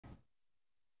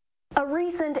A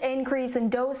recent increase in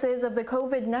doses of the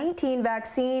COVID-19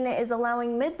 vaccine is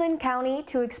allowing Midland County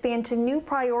to expand to new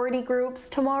priority groups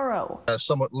tomorrow.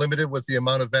 Somewhat limited with the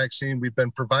amount of vaccine we've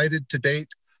been provided to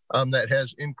date. That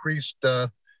has increased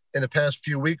in the past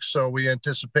few weeks, so we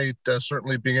anticipate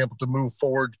certainly being able to move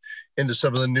forward into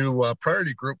some of the new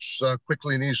priority groups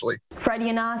quickly and easily. Fred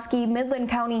Yanoski, Midland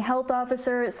County Health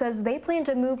Officer, says they plan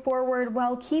to move forward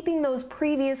while keeping those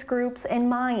previous groups in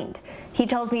mind. He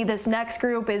tells me this next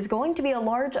group is going to be a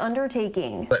large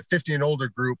undertaking. That 50 and older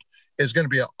group is going to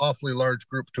be an awfully large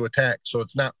group to attack, so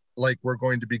it's not like we're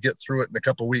going to get through it in a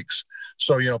couple weeks.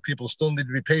 So, people still need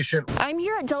to be patient. I'm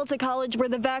here at Delta College where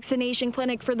the vaccination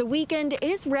clinic for the weekend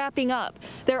is wrapping up.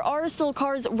 There are still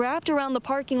cars wrapped around the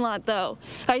parking lot, though.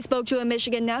 I spoke to a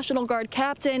Michigan National Guard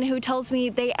captain who tells me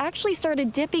they actually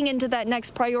started dipping into that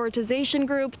next prioritization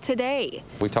group today.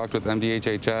 We talked with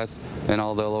MDHHS and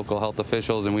all the local health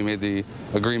officials, and we made the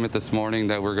agreement this morning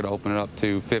that we're going to open it up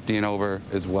to 50 and over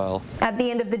as well. At the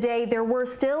end of the day, there were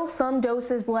still some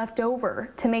doses left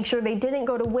over. To make sure they didn't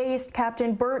go to waste,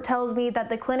 Captain Burt tells me that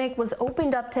the clinic was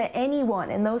opened up to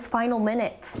anyone in those final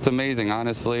minutes. It's amazing,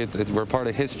 honestly. We're part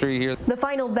of history here. The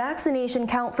final vaccination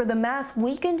count for the mass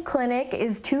weekend clinic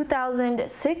is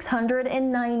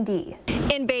 2,690.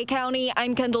 In Bay County,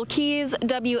 I'm Kendall Keys,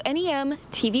 WNEM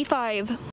TV 5.